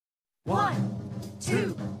1,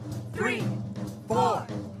 2, 3, 4.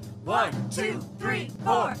 1, 2, 3,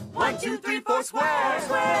 4. 1, 2, 3, 4, square,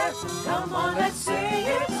 square. Come on, let's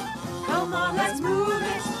say it. Come on, let's move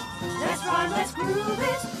it. Let's rhyme, let's groove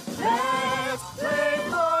it. Let's play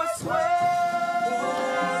for square.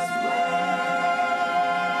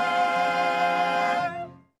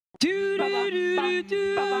 Do do do do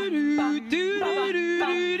do do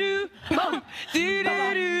do do bump. Do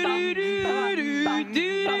do do do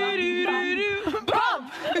do do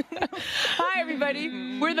bump. Hi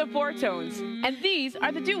everybody, we're the Four Tones, and these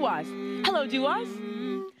are the Do-Whas. Hello Do-Whas.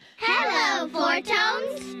 Hello Four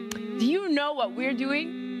Tones. Do you know what we're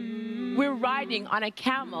doing? We're riding on a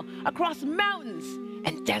camel across mountains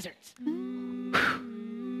and deserts.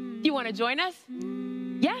 Do you want to join us?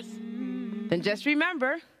 Yes? Then just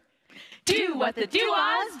remember, do what the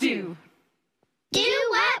Do-Whas do. Do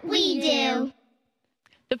what we do.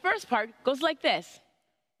 The first part goes like this.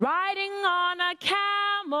 Riding on a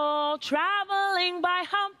camel, traveling by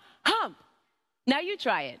hump, hump. Now you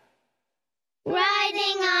try it.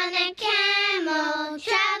 Riding on a camel,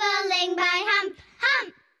 traveling by hump,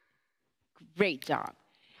 hump. Great job.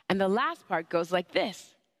 And the last part goes like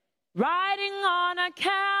this. Riding on a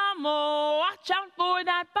camel, watch out for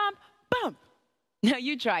that bump, bump. Now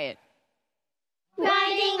you try it.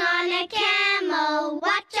 Riding on a camel,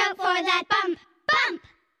 watch out for that bump, bump.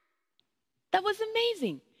 That was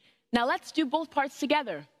amazing. Now let's do both parts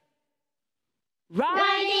together.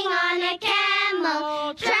 Riding on a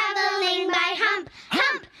camel, traveling by hump,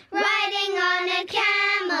 hump. Riding on a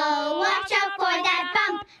camel, watch out for that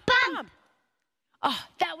bump, bump. Oh,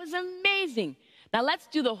 that was amazing. Now let's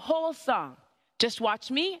do the whole song. Just watch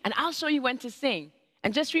me and I'll show you when to sing.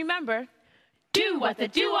 And just remember, do what the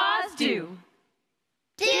Do-Whas do.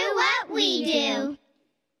 Do what we do.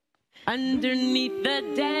 Underneath the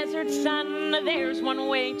desert sun, there's one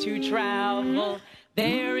way to travel.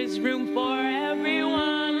 There is room for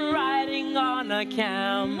everyone riding on a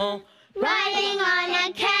camel. Riding on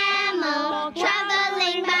a camel,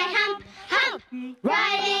 traveling by hump, hump.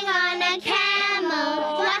 Riding on a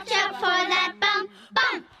camel, watch out for that bump,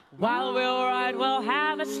 bump. While we'll ride, we'll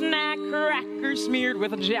have a snack, cracker smeared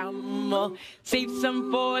with jam. Save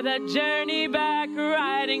some for the journey back,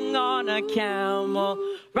 riding on a camel.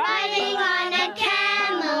 Riding on a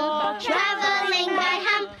camel, traveling by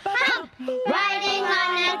hump, hump. Riding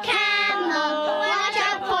on a camel, watch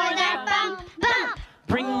out for that bump, bump.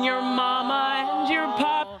 Bring your mama and your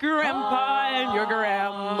pop, grandpa and your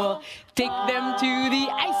grandma. Take them to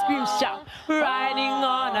the ice cream shop, riding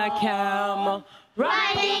on a camel.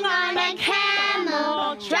 Riding on a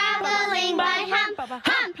camel, traveling by hump,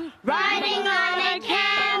 hump. Riding on a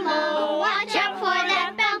camel, watch out for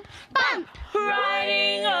that bump, bump.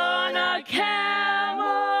 Riding on a camel.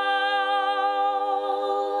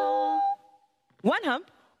 One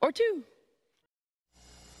hump or two.